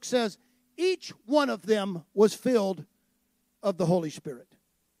first, Luke says, each one of them was filled of the Holy Spirit.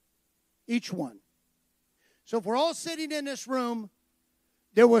 Each one. So if we're all sitting in this room,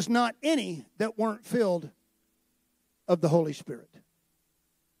 there was not any that weren't filled of the Holy Spirit,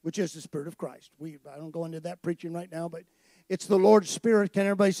 which is the Spirit of Christ. I don't go into that preaching right now, but it's the Lord's Spirit. Can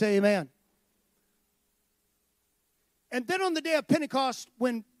everybody say amen? And then on the day of Pentecost,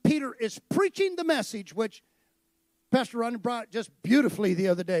 when Peter is preaching the message, which Pastor Ron brought just beautifully the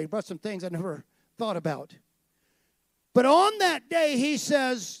other day, brought some things I never thought about. But on that day, he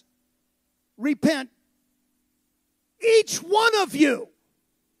says, repent, each one of you.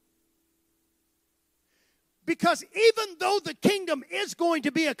 Because even though the kingdom is going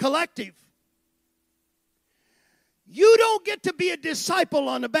to be a collective, you don't get to be a disciple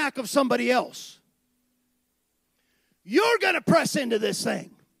on the back of somebody else. You're going to press into this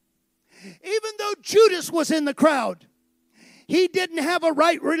thing. Even though Judas was in the crowd, he didn't have a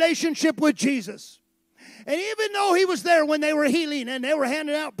right relationship with Jesus. And even though he was there when they were healing and they were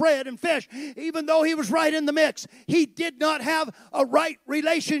handing out bread and fish, even though he was right in the mix, he did not have a right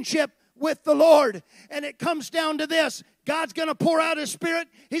relationship with the Lord. And it comes down to this. God's going to pour out His Spirit.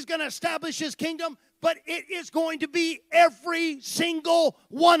 He's going to establish His kingdom. But it is going to be every single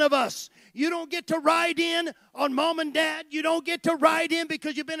one of us. You don't get to ride in on mom and dad. You don't get to ride in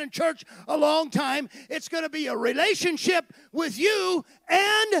because you've been in church a long time. It's going to be a relationship with you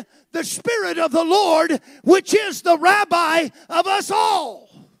and the Spirit of the Lord, which is the rabbi of us all.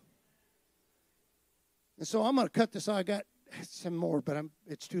 And so I'm going to cut this. I got some more, but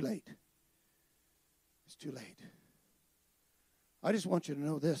it's too late. It's too late. I just want you to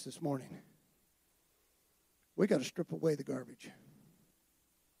know this morning. We got to strip away the garbage.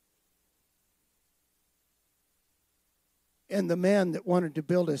 And the man that wanted to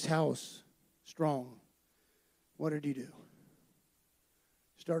build his house strong, what did he do?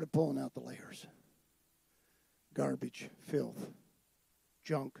 Started pulling out the layers. Garbage, filth,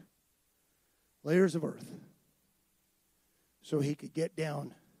 junk, layers of earth. So he could get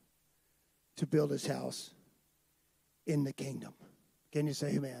down to build his house in the kingdom. Can you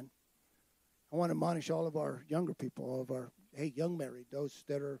say amen? I want to admonish all of our younger people, all of our, young married, those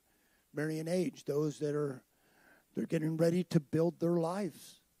that are marrying age, those that they're getting ready to build their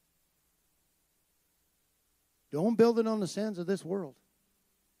lives. Don't build it on the sands of this world.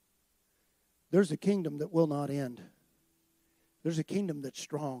 There's a kingdom that will not end. There's a kingdom that's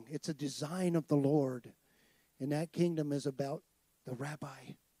strong. It's a design of the Lord. And that kingdom is about the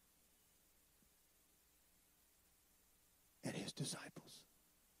rabbi and his disciples.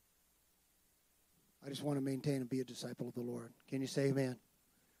 I just want to maintain and be a disciple of the Lord. Can you say amen?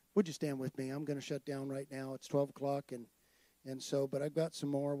 Would you stand with me? I'm going to shut down right now. It's 12 o'clock, and so, but I've got some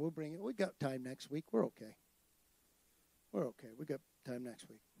more. We'll bring it. We got time next week. We're okay. We're okay. We got time next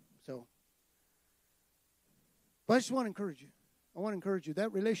week. So, but I just want to encourage you. I want to encourage you.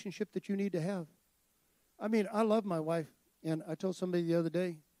 That relationship that you need to have. I mean, I love my wife, and I told somebody the other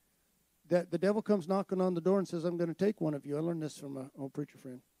day that the devil comes knocking on the door and says, I'm going to take one of you. I learned this from an old preacher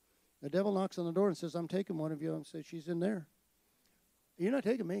friend. The devil knocks on the door and says, I'm taking one of you. And says, she's in there. You're not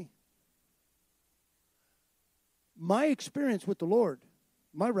taking me. My experience with the Lord,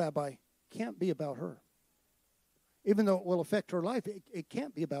 my rabbi, can't be about her. Even though it will affect her life, it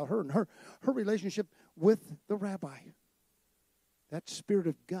can't be about her and her relationship with the rabbi. That Spirit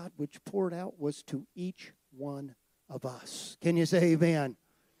of God which poured out was to each one of us. Can you say amen?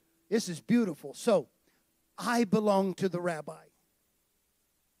 This is beautiful. So, I belong to the rabbi.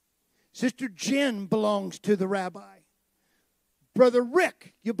 Sister Jen belongs to the rabbi. Brother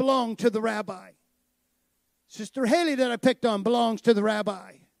Rick, you belong to the rabbi. Sister Haley that I picked on belongs to the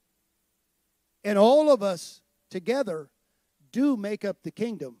rabbi. And all of us together do make up the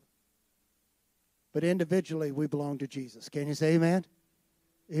kingdom. But individually, we belong to Jesus. Can you say amen?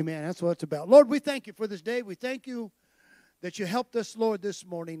 Amen. That's what it's about. Lord, we thank you for this day. We thank you that you helped us, Lord, this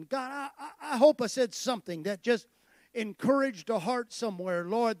morning. God, I hope I said something that just encouraged a heart somewhere,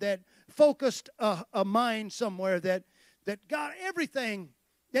 Lord, that focused a mind somewhere, that God, everything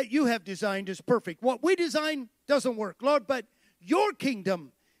that you have designed is perfect. What we design doesn't work, Lord, but your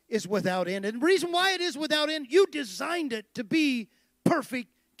kingdom is without end. And the reason why it is without end, you designed it to be perfect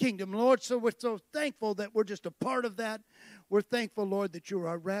kingdom, Lord. So we're so thankful that we're just a part of that. We're thankful, Lord, that you're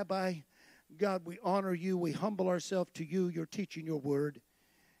our rabbi. God, we honor you. We humble ourselves to you. You're teaching your word.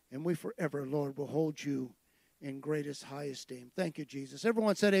 And we forever, Lord, will hold you in greatest, highest esteem. Thank you, Jesus.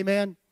 Everyone said amen.